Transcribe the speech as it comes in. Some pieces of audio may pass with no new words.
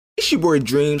It's your boy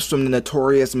Dreams from the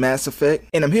notorious Mass Effect,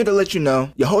 and I'm here to let you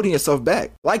know you're holding yourself back.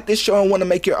 Like this show and want to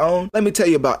make your own? Let me tell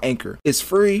you about Anchor. It's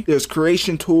free. There's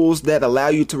creation tools that allow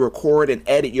you to record and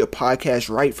edit your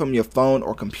podcast right from your phone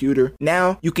or computer.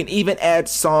 Now, you can even add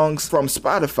songs from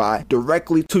Spotify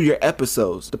directly to your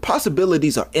episodes. The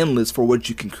possibilities are endless for what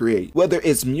you can create. Whether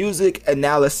it's music,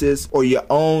 analysis, or your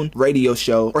own radio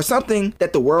show, or something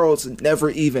that the world's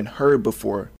never even heard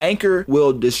before, Anchor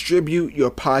will distribute your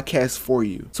podcast for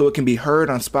you, so it can be heard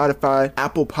on Spotify,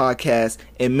 Apple Podcasts,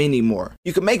 and many more.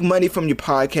 You can make money from your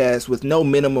podcast with no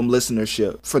minimum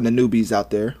listenership for the newbies out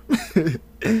there.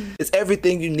 It's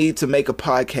everything you need to make a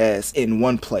podcast in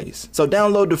one place. So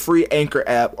download the free Anchor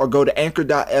app or go to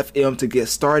anchor.fm to get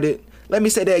started. Let me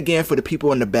say that again for the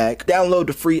people in the back. Download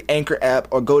the free Anchor app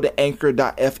or go to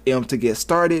anchor.fm to get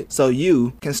started so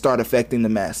you can start affecting the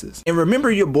masses. And remember,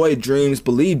 your boy Dreams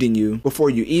believed in you before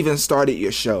you even started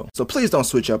your show. So please don't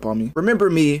switch up on me. Remember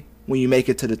me when you make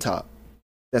it to the top.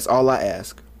 That's all I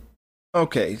ask.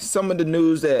 Okay, some of the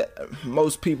news that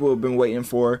most people have been waiting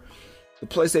for. The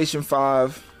PlayStation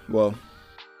 5, well,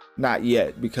 not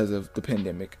yet because of the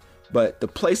pandemic, but the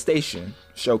PlayStation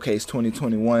Showcase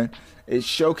 2021. It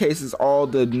showcases all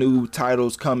the new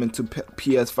titles coming to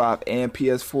PS5 and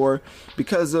PS4.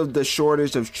 Because of the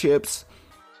shortage of chips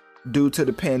due to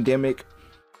the pandemic,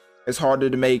 it's harder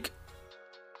to make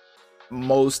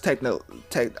most like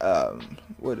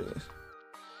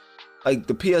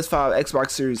the PS5, Xbox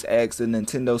Series X, and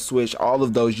Nintendo Switch. All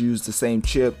of those use the same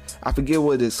chip. I forget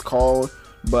what it's called,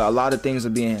 but a lot of things are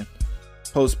being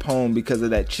postponed because of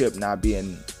that chip not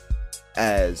being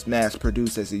as mass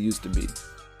produced as it used to be.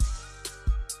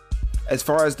 As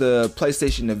far as the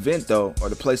PlayStation event though, or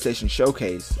the PlayStation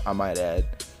Showcase, I might add,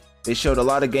 they showed a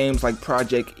lot of games like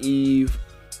Project Eve,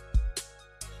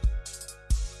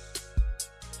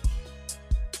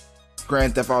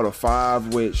 Grand Theft Auto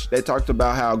 5, which they talked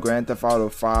about how Grand Theft Auto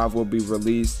 5 will be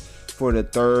released for the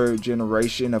third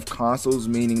generation of consoles,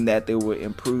 meaning that they will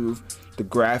improve the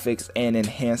graphics and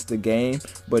enhance the game,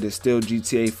 but it's still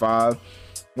GTA 5,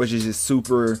 which is just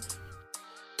super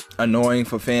annoying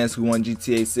for fans who want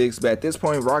GTA 6. But at this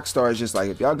point, Rockstar is just like,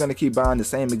 if y'all gonna keep buying the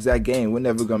same exact game, we're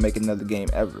never gonna make another game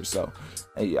ever. So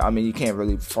I mean, you can't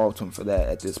really fault them for that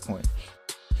at this point.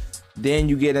 Then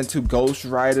you get into Ghost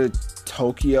Rider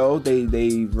Tokyo.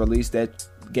 They released that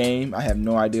game. I have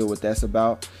no idea what that's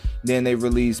about. Then they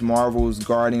released Marvel's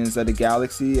Guardians of the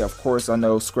Galaxy. Of course, I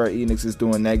know Square Enix is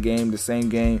doing that game. The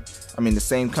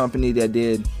same company that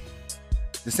did,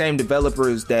 the same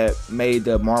developers that made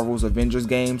the Marvel's Avengers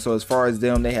game. So as far as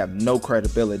them, they have no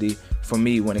credibility for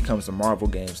me when it comes to Marvel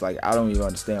games. Like, I don't even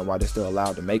understand why they're still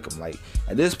allowed to make them. Like,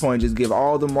 at this point, just give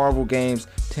all the Marvel games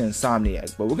to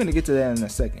Insomniac. But we're going to get to that in a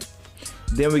second.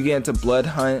 Then we get into Blood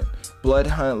Hunt. Blood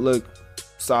Hunt looked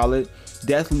solid.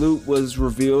 Deathloop was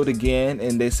revealed again,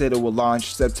 and they said it will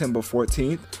launch September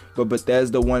 14th. But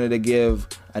Bethesda wanted to give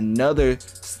another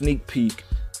sneak peek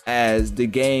as the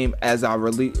game, as I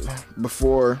released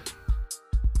before.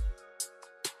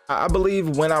 I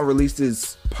believe when I released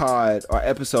this pod or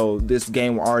episode, this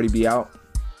game will already be out.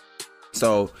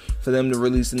 So for them to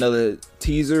release another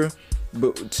teaser,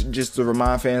 but just to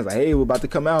remind fans, like, hey, we're about to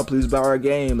come out, please buy our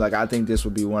game. Like, I think this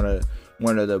would be one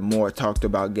of the more talked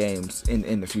about games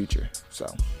in the future. So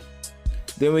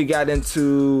then we got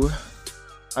into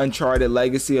Uncharted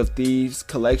Legacy of Thieves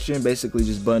collection, basically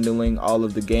just bundling all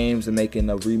of the games and making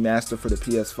a remaster for the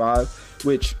PS5,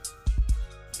 which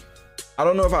I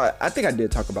don't know if I think I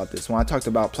did talk about this when I talked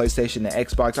about PlayStation and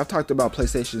Xbox. I've talked about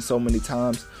PlayStation so many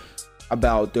times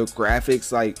about the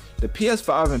graphics. Like, the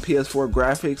PS5 and PS4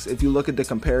 graphics, if you look at the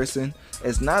comparison,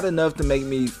 it's not enough to make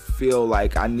me feel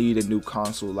like I need a new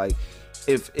console. Like,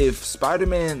 if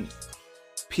Spider-Man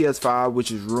PS5,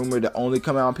 which is rumored to only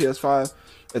come out on PS5,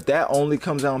 if that only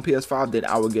comes out on PS5, then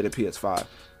I would get a PS5.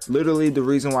 Literally, the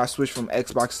reason why I switched from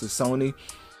Xbox to Sony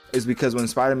is because when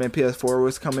Spider-Man PS4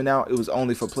 was coming out, it was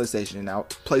only for PlayStation,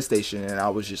 and I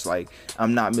was just like,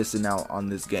 I'm not missing out on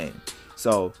this game.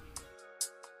 So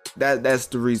that's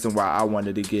the reason why I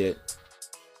wanted to get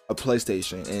a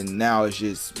PlayStation, and now it's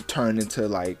just turned into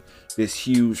like this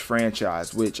huge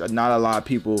franchise, which not a lot of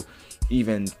people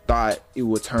even thought it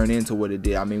would turn into what it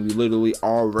did. I mean, we literally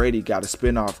already got a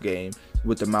spin-off game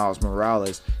with the Miles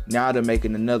Morales. Now they're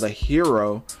making another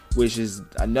hero, which is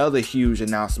another huge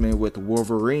announcement with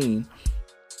Wolverine.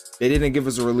 They didn't give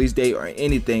us a release date or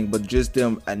anything, but just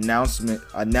them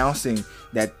announcing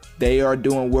that they are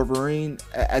doing Wolverine.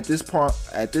 At this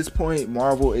point,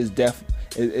 Marvel is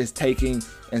taking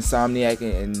Insomniac,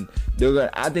 and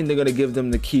I think they're gonna give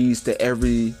them the keys to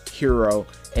every hero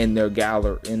in their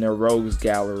rogues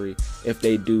gallery if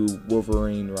they do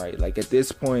Wolverine right. Like at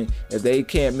this point, if they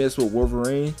can't miss with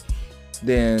Wolverine,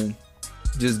 then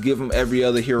just give them every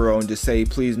other hero and just say,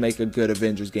 please make a good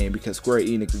Avengers game, because Square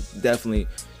Enix definitely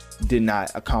did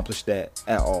not accomplish that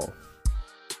at all.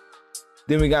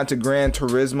 Then we got to Gran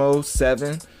Turismo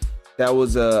 7. That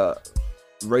was a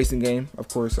racing game, of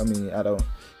course. I mean, I don't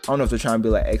know if they're trying to be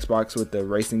like Xbox with the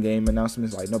racing game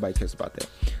announcements. Like, nobody cares about that.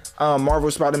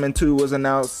 Marvel Spider-Man 2 was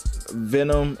announced.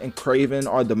 Venom and Kraven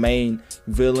are the main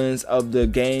villains of the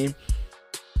game.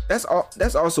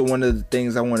 That's also one of the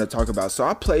things I want to talk about. So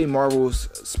I played Marvel's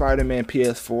Spider-Man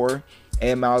PS4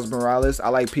 and Miles Morales. I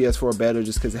like PS4 better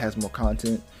just because it has more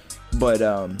content. But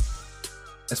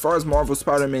as far as Marvel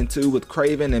Spider-Man 2 with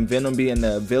Kraven and Venom being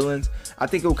the villains, I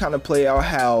think it will kind of play out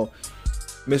how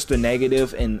Mr.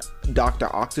 Negative and Dr.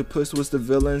 Octopus was the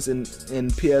villains in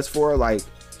PS4. Like,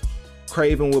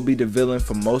 Kraven will be the villain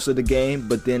for most of the game,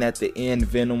 but then at the end,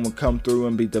 Venom will come through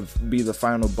and be the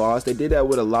final boss. They did that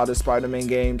with a lot of Spider-Man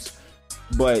games,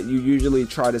 but you usually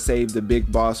try to save the big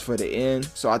boss for the end.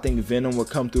 So I think Venom will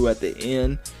come through at the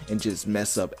end and just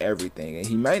mess up everything. And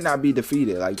he might not be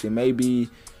defeated. Like, there may be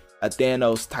a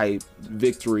Thanos type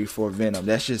victory for Venom.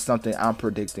 That's just something I'm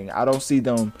predicting. I don't see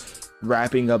them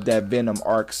wrapping up that Venom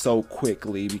arc so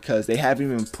quickly because they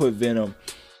haven't even put Venom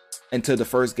into the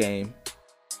first game.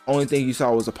 Only thing you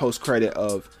saw was a post credit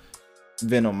of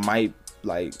Venom might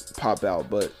like pop out.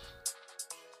 But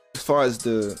as far as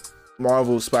the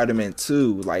Marvel Spider-Man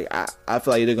 2, like I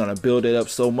feel like they're gonna build it up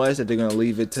so much that they're gonna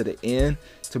leave it to the end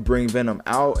to bring Venom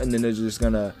out, and then they're just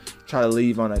gonna try to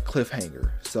leave on a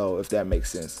cliffhanger. So if that makes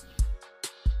sense.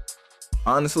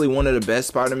 Honestly, one of the best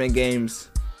Spider-Man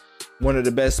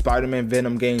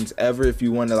Venom games ever, if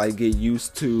you want to like get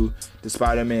used to the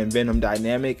Spider-Man Venom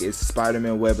dynamic, is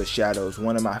Spider-Man Web of Shadows.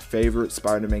 One of my favorite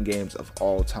Spider-Man games of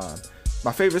all time.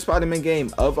 My favorite Spider-Man game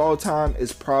of all time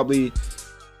is probably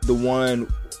the one,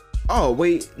 oh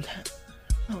wait,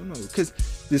 I don't know, because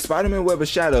the Spider-Man Web of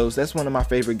Shadows, that's one of my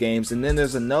favorite games. And then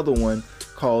there's another one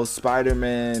called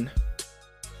Spider-Man,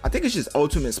 I think it's just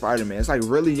Ultimate Spider-Man. It's like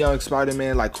really young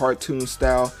Spider-Man, like cartoon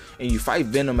style, and you fight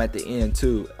Venom at the end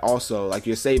too. Also, like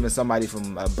you're saving somebody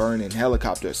from a burning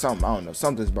helicopter or something. I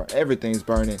don't know. Everything's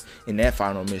burning in that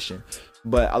final mission.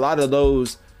 But a lot of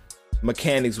those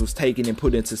mechanics was taken and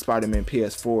put into Spider-Man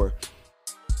PS4.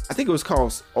 I think it was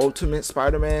called Ultimate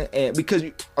Spider-Man, and because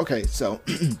so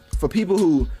for people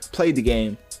who played the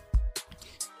game,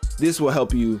 this will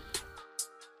help you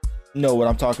know what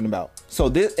I'm talking about. So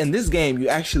in this game, you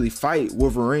actually fight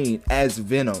Wolverine as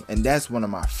Venom, and that's one of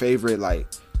my favorite like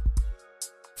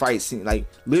fight scenes. Like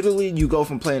literally, you go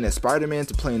from playing as Spider-Man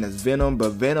to playing as Venom,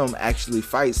 but Venom actually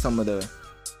fights some of the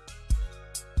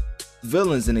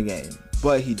villains in the game.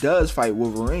 But he does fight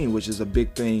Wolverine, which is a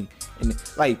big thing. And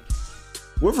like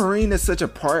Wolverine is such a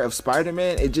part of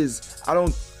Spider-Man. It just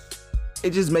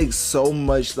makes so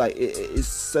much, like it's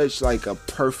such like a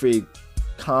perfect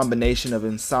combination of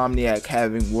Insomniac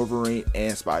having Wolverine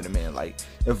and Spider-Man. Like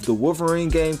if the Wolverine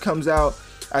game comes out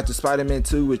after Spider-Man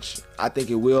 2, which I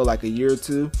think it will, like a year or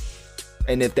two,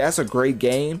 and if that's a great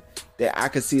game, then I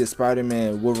could see a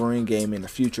Spider-Man Wolverine game in the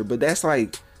future. But that's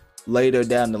like later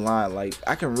down the line. Like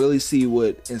I can really see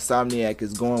what Insomniac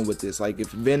is going with this. Like if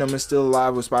Venom is still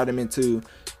alive with Spider-Man 2,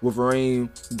 Wolverine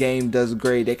game does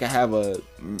great, they can have a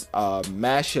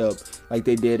mashup like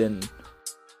they did in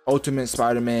Ultimate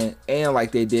Spider-Man and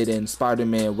like they did in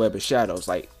Spider-Man Web of Shadows.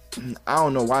 Like I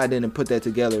don't know why I didn't put that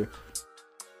together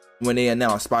when they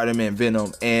announced Spider-Man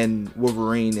Venom and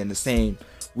Wolverine in the same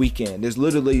weekend. There's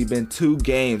literally been 2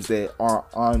 games that are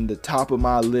on the top of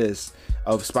my list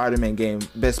of best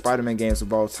Spider-Man games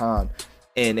of all time,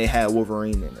 and they had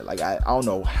Wolverine in it. Like I don't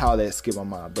know how that skipped my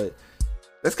mind, but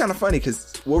that's kind of funny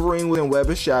because Wolverine was in Web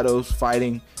of Shadows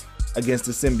fighting against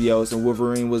the symbiotes, and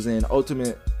Wolverine was in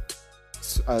Ultimate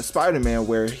Spider-Man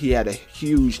where he had a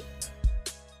huge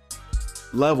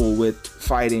level with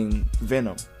fighting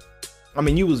Venom. I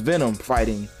mean, you was Venom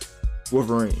fighting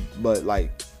Wolverine, but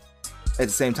like at the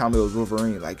same time it was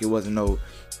Wolverine. Like it wasn't no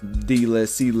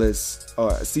D-list, C-list,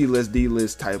 or C-list,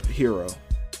 D-list type hero.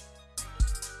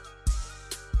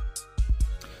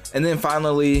 And then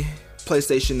finally,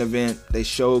 PlayStation event, they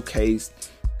showcased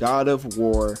God of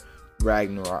War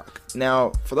Ragnarok.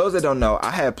 Now, for those that don't know,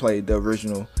 I had played the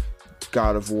original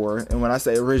God of War, and when I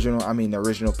say original, I mean the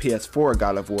original PS4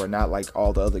 God of War, not like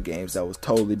all the other games that was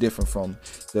totally different from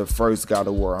the first God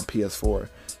of War on PS4.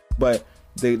 But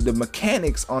the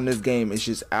mechanics on this game is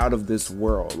just out of this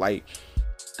world. Like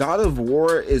God of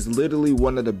War is literally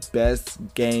one of the best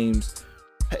games,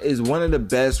 is one of the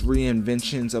best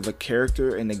reinventions of a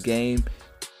character in a game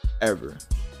ever.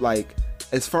 like,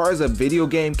 as far as a video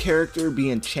game character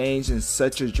being changed in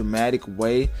such a dramatic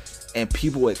way and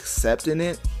people accepting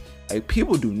it, like,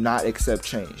 people do not accept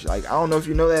change. Like, I don't know if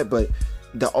you know that, but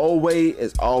the old way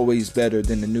is always better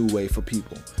than the new way for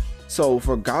people. So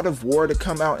for God of War to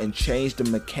come out and change the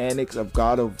mechanics of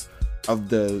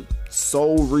the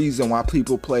sole reason why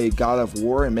people play God of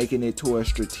War, and making it to a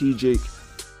strategic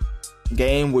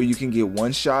game where you can get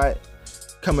one shot,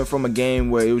 coming from a game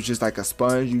where it was just like a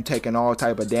sponge, you taking all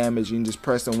type of damage and just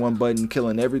pressing one button,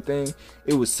 killing everything.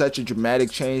 It was such a dramatic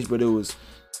change, but it was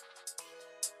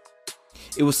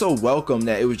so welcome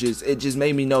that it just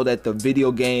made me know that the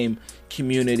video game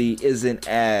community isn't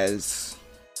as,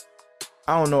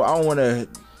 I don't know, I don't want to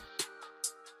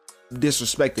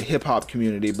disrespect the hip hop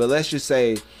community, but let's just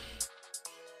say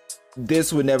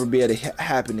this would never be able to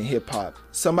happen in hip hop.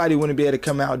 Somebody wouldn't be able to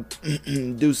come out,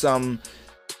 do something,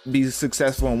 be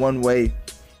successful in one way,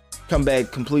 come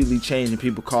back completely changed, and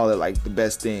people call it like the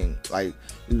best thing, like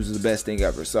it was the best thing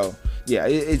ever. So yeah,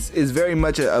 it's very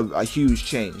much a huge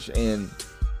change, and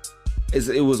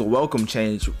it was a welcome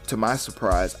change to my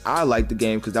surprise. I liked the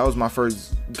game because that was my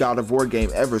first God of War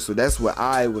game ever, so that's what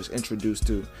I was introduced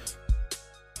to.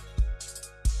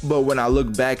 But when I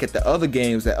look back at the other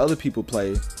games that other people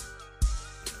played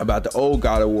about the old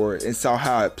God of War and saw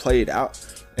how it played out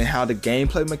and how the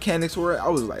gameplay mechanics were, I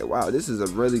was like, wow, this is a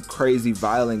really crazy,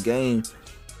 violent game.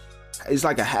 It's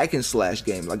like a hack and slash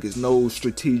game. Like, there's no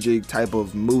strategic type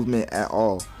of movement at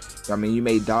all. I mean, you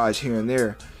may dodge here and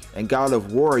there. And God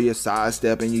of War, you're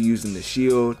sidestepping, you're using the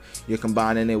shield, you're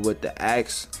combining it with the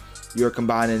axe, you're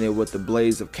combining it with the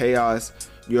Blades of Chaos,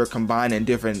 you're combining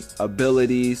different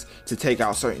abilities to take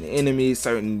out certain enemies.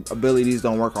 Certain abilities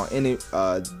don't work on any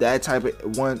that type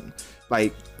of one.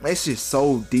 Like, it's just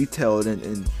so detailed,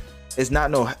 and it's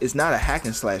not a hack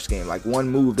and slash game. Like, one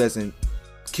move doesn't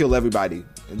kill everybody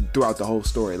throughout the whole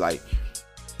story. Like,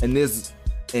 in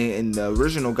the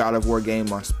original God of War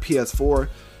game on PS4,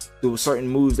 there were certain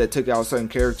moves that took out certain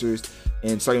characters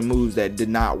and certain moves that did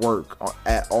not work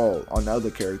at all on the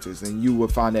other characters, and you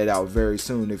would find that out very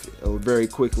soon, very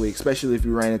quickly, especially if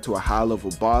you ran into a high level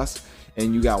boss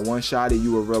and you got one shot, and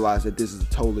you will realize that this is a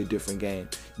totally different game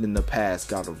than the past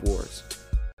God of Wars.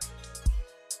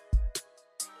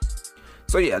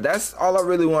 So yeah, that's all I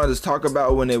really wanted to talk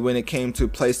about when it came to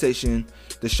PlayStation,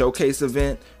 the showcase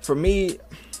event. For me,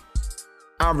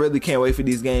 I really can't wait for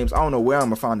these games. I don't know where I'm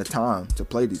gonna find the time to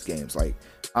play these games. Like,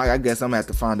 I guess I'm gonna have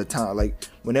to find the time. Like,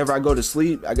 whenever I go to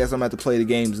sleep, I guess I'm gonna have to play the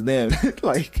games then.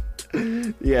 Like,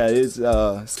 yeah, it's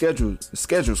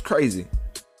schedule's crazy.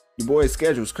 Your boy's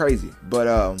schedule's crazy. But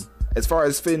as far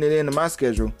as fitting it into my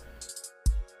schedule,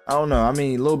 I don't know. I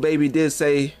mean, Lil Baby did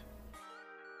say,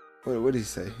 what did he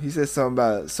say? He said something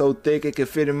about so thick it could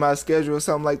fit in my schedule or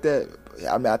something like that.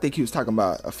 I mean, I think he was talking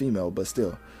about a female, but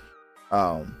still.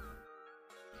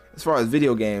 As far as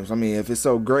video games, I mean, if it's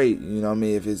so great, you know what I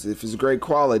mean, if it's great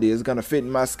quality, it's gonna fit in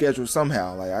my schedule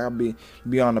somehow. Like, I'll be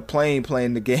on the plane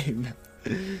playing the game.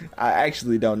 I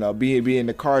actually don't know. Be in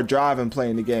the car driving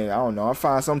playing the game. I don't know. I'll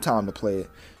find some time to play it.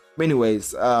 But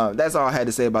anyways, that's all I had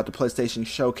to say about the PlayStation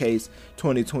Showcase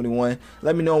 2021.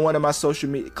 Let me know on one of my social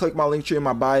media. Click my link tree in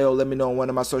my bio. Let me know on one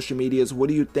of my social medias. What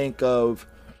do you think of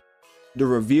the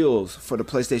reveals for the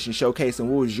PlayStation Showcase, and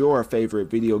what was your favorite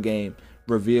video game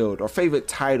revealed or favorite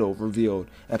title revealed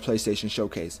at PlayStation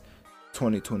Showcase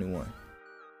 2021?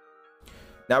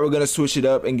 Now we're gonna switch it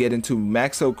up and get into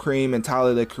Maxo Cream and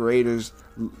Tyler the Creator's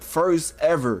first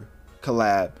ever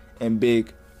collab and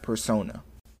Big Persona.